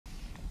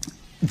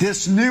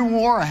this new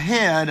war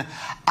ahead,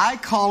 I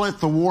call it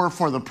the war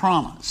for the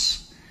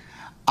promise.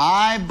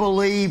 I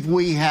believe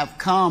we have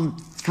come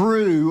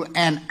through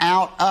and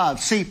out of.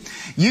 See,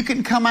 you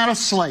can come out of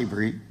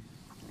slavery.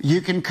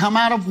 You can come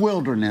out of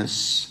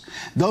wilderness.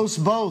 Those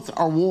both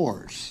are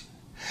wars.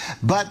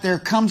 But there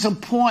comes a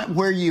point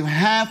where you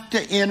have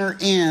to enter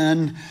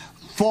in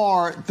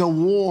for the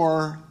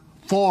war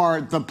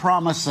for the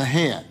promise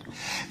ahead.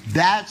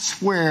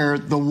 That's where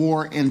the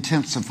war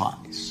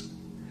intensifies.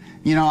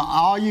 You know,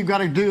 all you got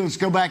to do is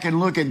go back and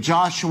look at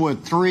Joshua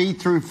 3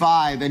 through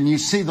 5, and you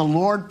see the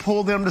Lord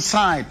pull them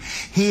aside.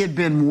 He had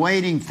been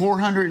waiting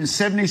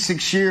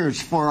 476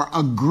 years for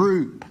a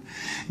group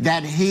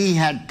that he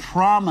had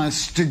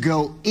promised to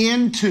go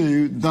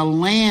into the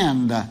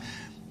land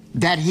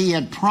that he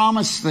had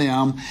promised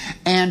them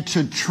and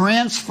to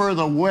transfer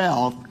the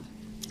wealth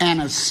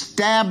and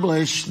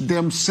establish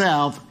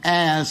themselves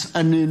as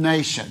a new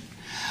nation.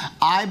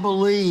 I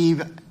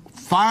believe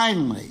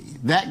finally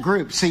that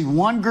group, see,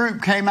 one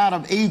group came out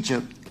of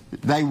Egypt.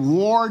 They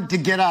warred to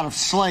get out of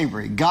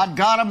slavery. God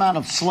got them out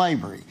of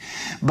slavery.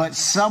 But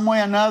some way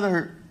or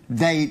another,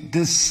 they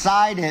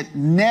decided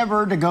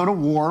never to go to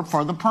war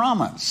for the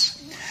promise.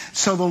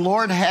 So the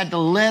Lord had to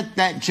let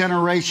that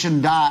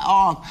generation die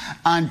off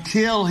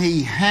until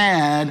he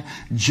had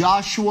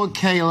Joshua,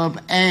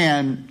 Caleb,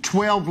 and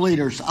 12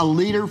 leaders, a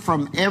leader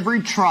from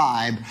every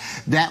tribe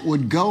that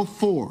would go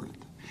forth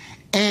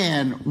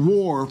and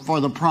war for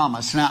the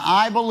promise. Now,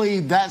 I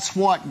believe that's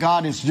what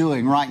God is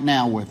doing right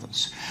now with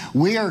us.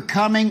 We are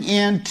coming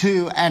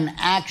into an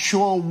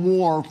actual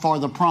war for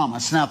the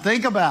promise. Now,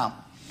 think about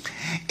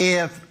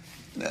if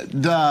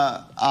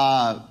the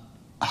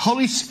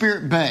Holy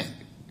Spirit Bay,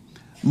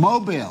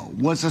 Mobile,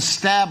 was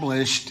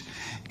established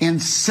in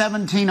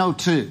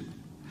 1702.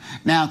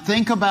 Now,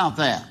 think about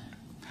that.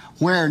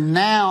 Where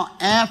now,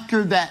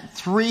 after that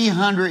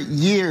 300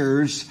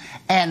 years,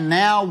 and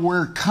now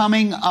we're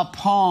coming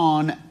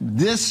upon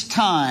this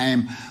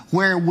time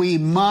where we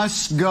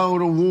must go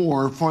to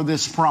war for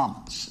this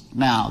promise.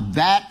 Now,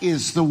 that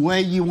is the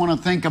way you want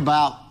to think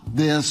about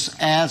this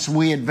as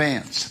we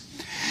advance.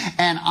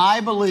 And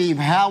I believe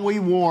how we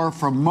war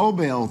from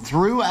Mobile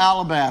through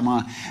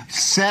Alabama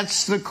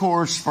sets the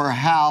course for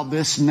how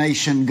this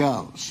nation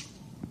goes.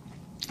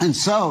 And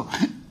so,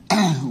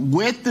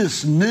 with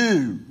this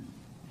new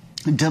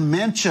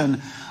dimension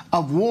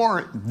of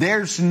war,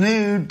 there's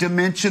new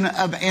dimension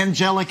of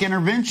angelic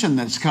intervention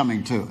that's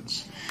coming to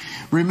us.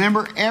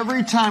 Remember,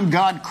 every time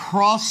God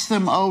crossed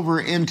them over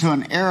into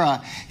an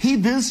era, he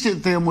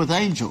visited them with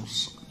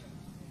angels.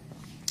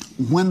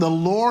 When the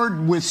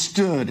Lord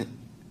withstood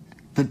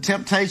the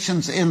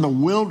temptations in the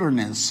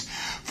wilderness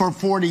for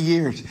 40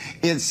 years,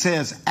 it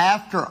says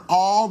after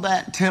all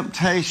that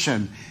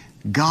temptation,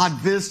 God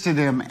visited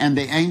him and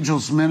the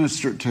angels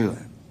ministered to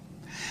him.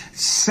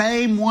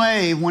 Same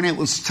way, when it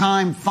was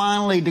time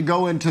finally to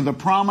go into the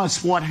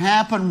promise, what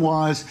happened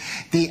was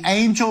the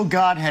angel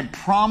God had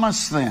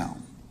promised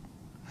them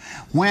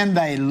when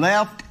they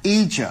left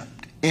Egypt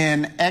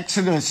in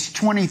Exodus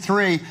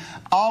 23,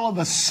 all of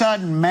a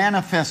sudden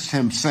manifest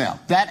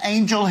himself. That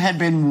angel had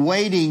been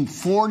waiting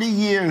 40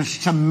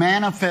 years to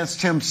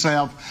manifest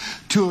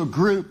himself to a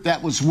group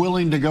that was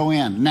willing to go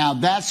in. Now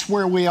that's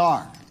where we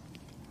are.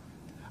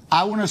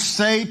 I want to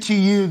say to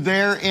you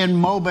there in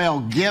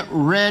Mobile, get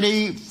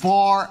ready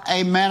for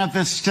a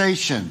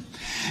manifestation.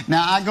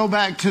 Now, I go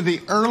back to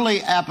the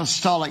early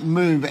apostolic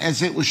move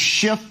as it was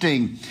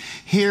shifting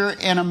here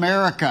in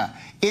America.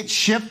 It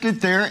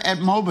shifted there at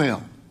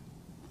Mobile.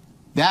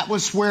 That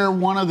was where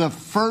one of the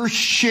first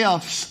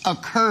shifts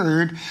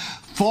occurred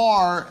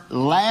for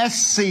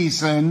last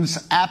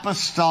season's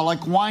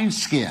apostolic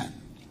wineskin.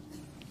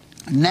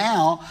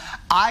 Now,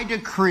 I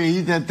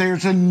decree that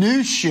there's a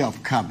new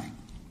shift coming.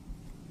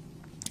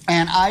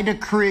 And I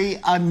decree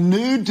a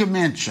new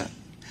dimension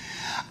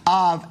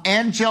of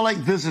angelic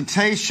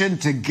visitation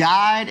to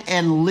guide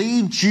and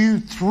lead you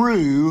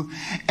through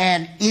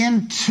and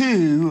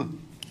into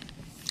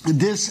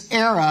this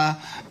era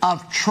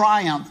of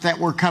triumph that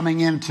we're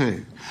coming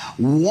into.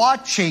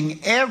 Watching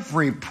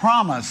every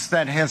promise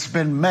that has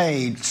been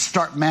made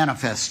start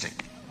manifesting.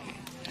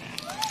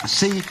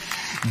 See,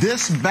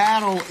 this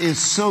battle is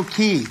so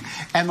key.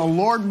 And the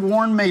Lord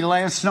warned me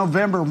last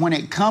November, when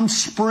it comes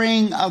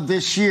spring of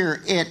this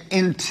year, it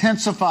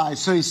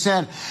intensifies. So he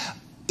said,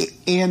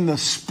 in the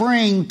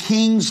spring,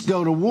 kings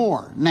go to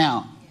war.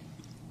 Now,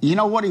 you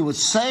know what he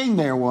was saying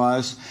there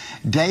was,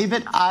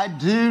 David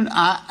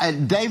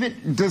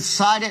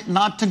decided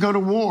not to go to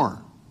war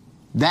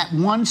that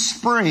one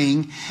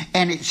spring,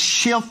 and it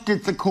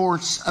shifted the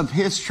course of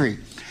history.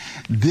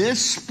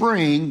 This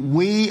spring,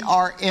 we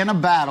are in a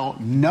battle,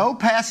 no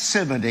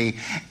passivity,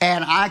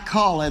 and I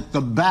call it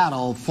the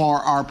battle for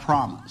our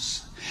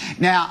promise.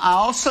 Now, I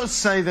also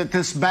say that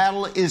this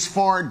battle is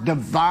for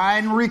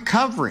divine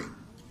recovery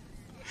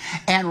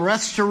and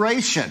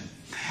restoration.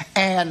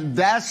 And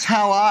that's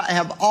how I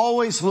have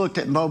always looked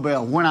at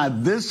Mobile. When I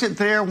visit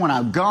there, when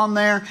I've gone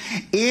there,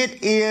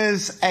 it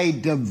is a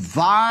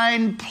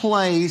divine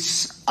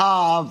place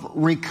of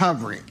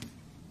recovery.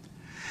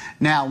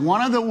 Now,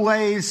 one of the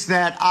ways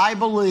that I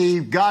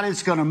believe God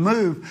is going to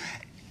move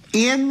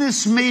in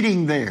this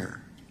meeting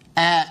there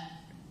at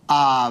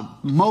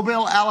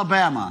Mobile,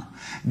 Alabama,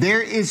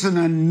 there is an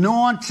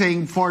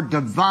anointing for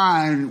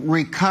divine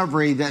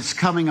recovery that's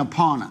coming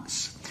upon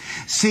us.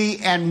 See,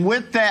 and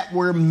with that,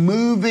 we're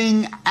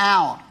moving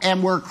out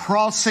and we're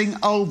crossing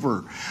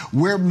over.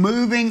 We're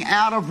moving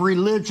out of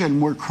religion.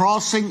 We're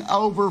crossing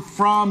over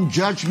from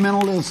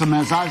judgmentalism,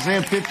 as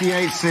Isaiah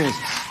 58 says,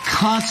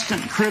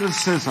 constant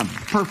criticism,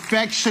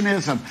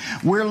 perfectionism.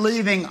 We're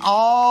leaving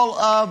all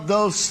of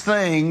those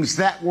things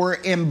that were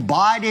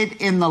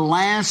embodied in the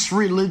last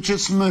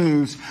religious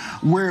moves.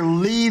 We're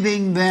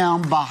leaving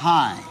them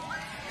behind,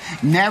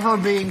 never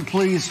being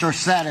pleased or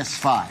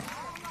satisfied.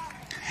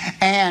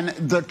 And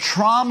the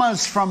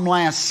traumas from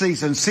last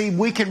season, see,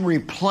 we can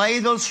replay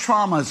those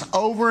traumas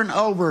over and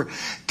over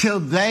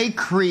till they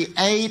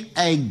create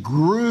a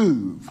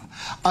groove,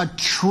 a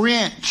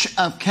trench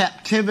of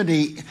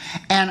captivity,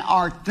 and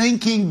our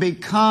thinking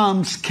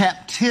becomes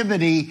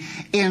captivity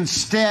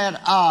instead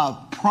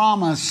of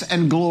promise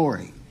and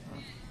glory.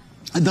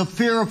 The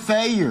fear of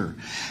failure,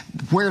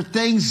 where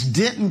things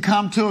didn't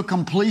come to a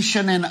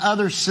completion in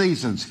other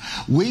seasons.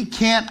 We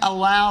can't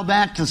allow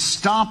that to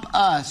stop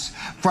us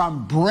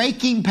from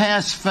breaking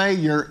past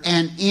failure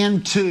and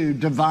into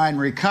divine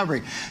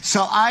recovery.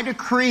 So I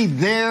decree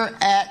there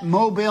at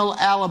Mobile,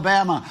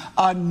 Alabama,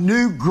 a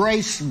new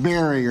grace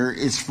barrier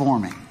is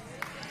forming.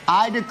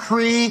 I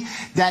decree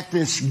that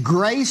this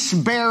grace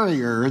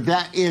barrier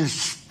that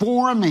is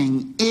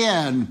forming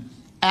in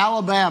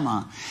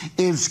Alabama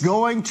is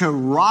going to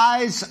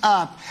rise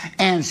up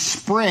and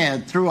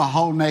spread through a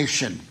whole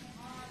nation.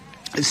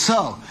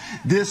 So,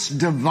 this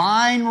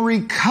divine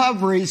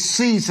recovery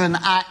season,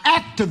 I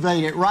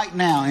activate it right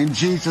now in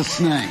Jesus'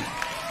 name.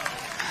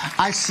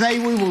 I say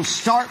we will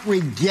start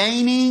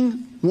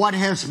regaining what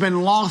has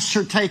been lost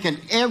or taken.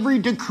 Every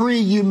decree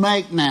you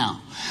make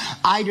now,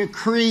 I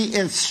decree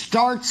it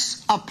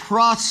starts a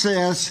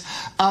process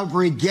of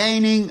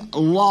regaining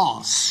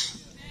loss.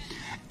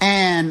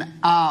 And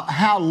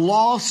how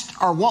lost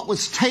or what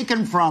was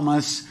taken from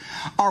us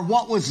or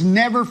what was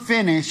never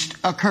finished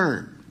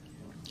occurred.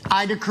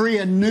 I decree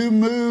a new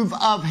move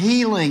of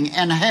healing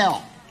and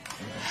health.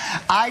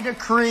 I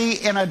decree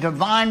in a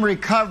divine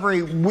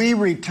recovery, we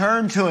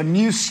return to a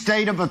new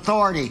state of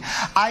authority.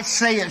 I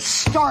say it's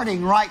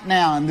starting right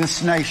now in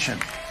this nation.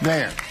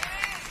 There.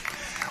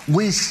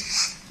 We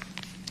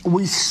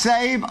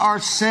save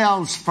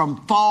ourselves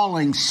from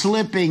falling,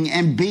 slipping,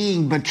 and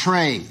being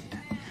betrayed.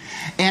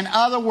 In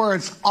other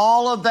words,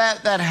 all of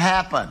that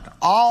happened,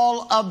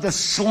 all of the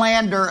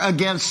slander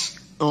against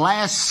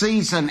last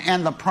season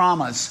and the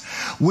promise,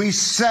 we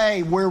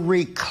say we're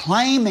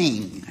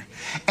reclaiming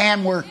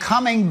and we're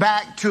coming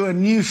back to a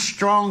new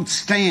strong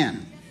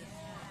stand.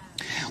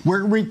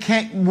 We're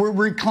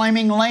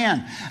reclaiming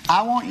land.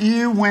 I want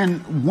you,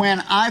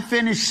 when I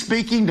finish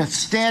speaking, to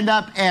stand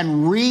up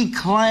and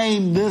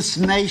reclaim this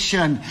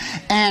nation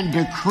and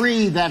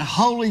decree that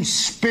Holy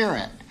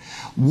Spirit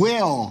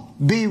will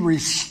be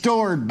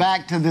restored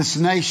back to this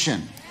nation.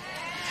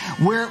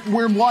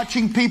 We're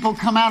watching people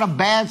come out of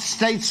bad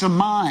states of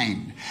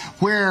mind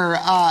where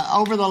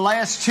over the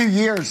last 2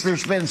 years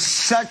there's been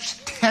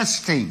such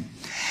testing,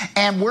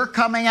 and we're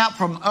coming out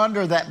from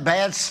under that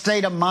bad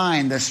state of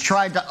mind that's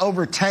tried to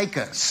overtake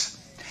us.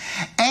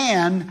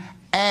 And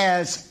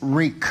as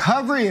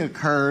recovery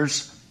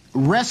occurs,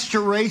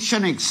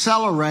 restoration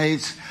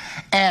accelerates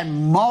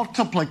and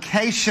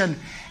multiplication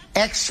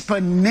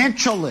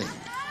exponentially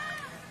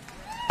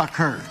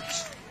occurs.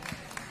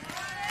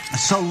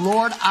 So,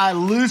 Lord, I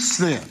loose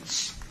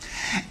this,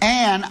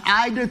 and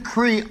I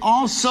decree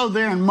also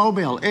there in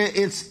Mobile.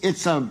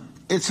 It's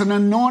an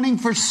anointing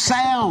for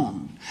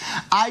sound.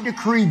 I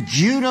decree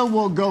Judah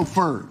will go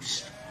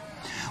first.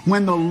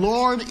 When the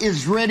Lord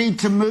is ready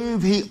to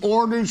move, He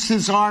orders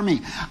His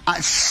army.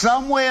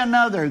 Some way or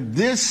another,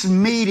 this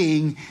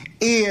meeting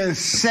is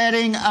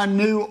setting a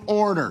new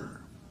order.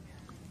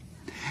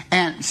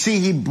 And see,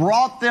 He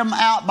brought them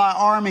out by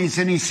armies,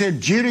 and He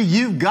said, Judah,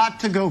 you've got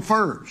to go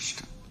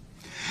first.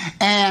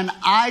 And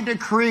I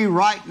decree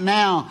right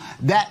now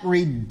that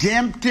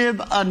redemptive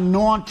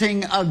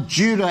anointing of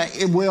Judah,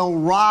 it will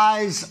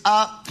rise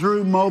up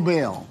through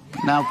Mobile.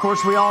 Now, of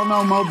course, we all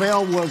know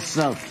Mobile was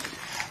the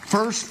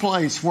first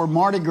place where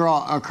Mardi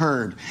Gras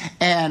occurred.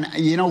 And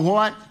you know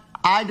what?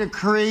 I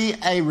decree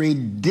a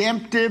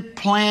redemptive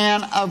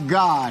plan of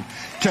God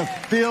to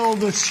fill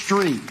the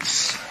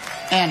streets.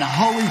 And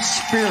Holy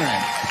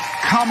Spirit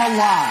come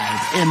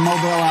alive in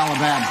Mobile,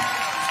 Alabama.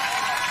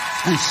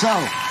 And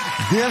so,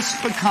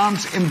 this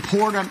becomes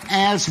important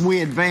as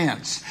we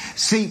advance.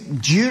 See,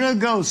 Judah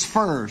goes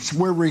first.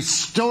 We're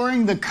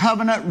restoring the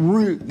covenant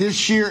root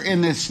this year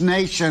in this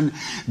nation.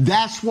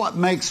 That's what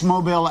makes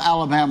Mobile,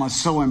 Alabama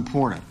so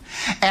important.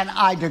 And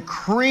I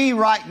decree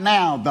right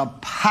now the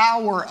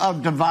power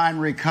of divine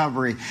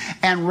recovery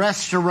and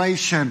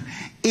restoration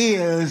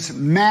is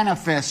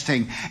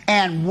manifesting.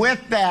 And with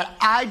that,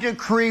 I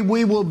decree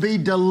we will be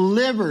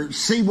delivered.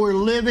 See, we're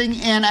living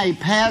in a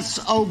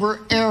Passover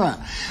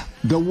era.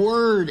 The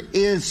word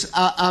is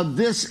of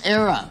this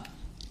era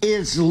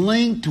is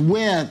linked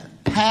with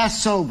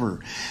Passover.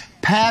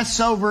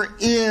 Passover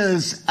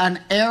is an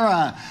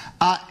era,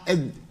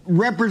 it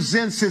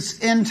represents this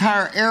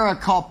entire era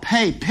called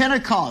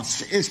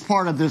Pentecost is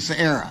part of this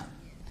era.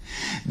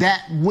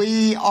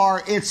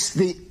 It's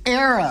the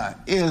era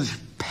is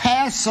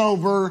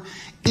Passover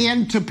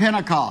into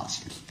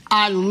Pentecost.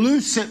 I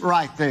loose it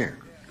right there.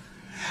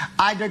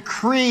 I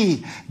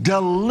decree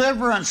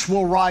deliverance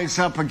will rise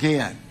up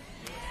again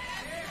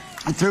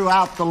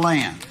throughout the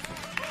land.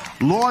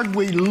 Lord,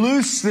 we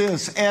loose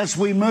this as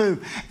we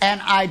move, and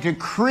I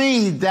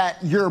decree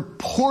that your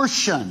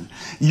portion,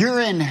 your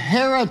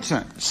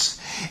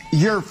inheritance,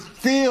 your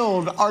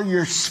field or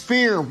your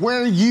sphere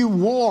where you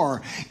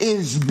war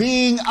is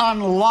being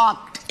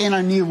unlocked in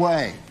a new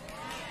way.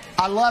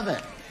 I love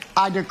it.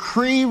 I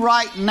decree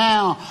right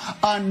now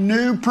a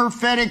new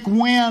prophetic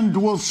wind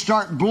will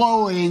start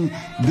blowing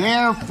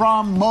there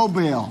from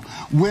Mobile,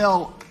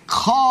 will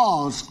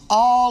cause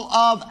all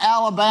of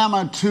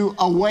Alabama to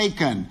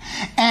awaken,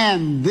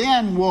 and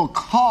then will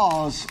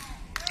cause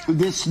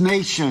this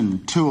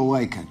nation to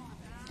awaken.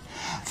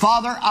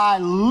 Father, I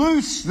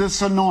loose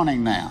this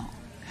anointing now,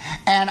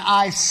 and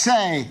I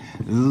say,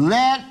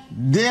 let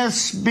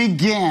this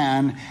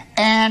begin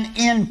and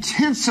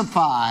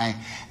intensify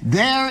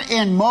there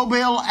in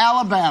Mobile,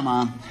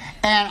 Alabama,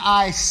 and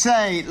I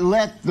say,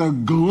 let the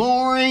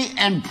glory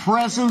and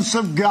presence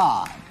of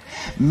God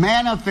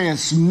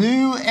manifest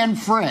new and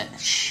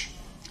fresh,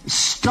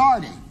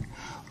 starting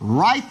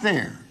right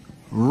there,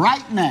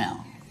 right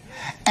now.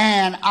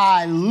 And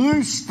I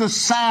loose the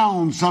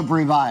sounds of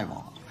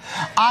revival.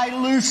 I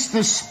loose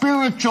the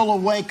spiritual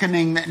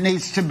awakening that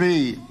needs to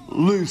be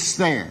loose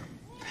there.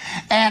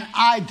 And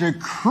I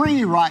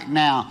decree right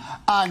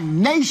now, a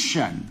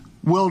nation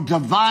will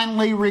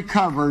divinely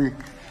recover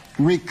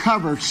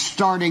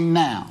starting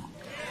now.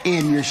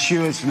 In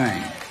Yeshua's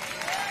name.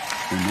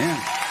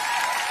 Amen.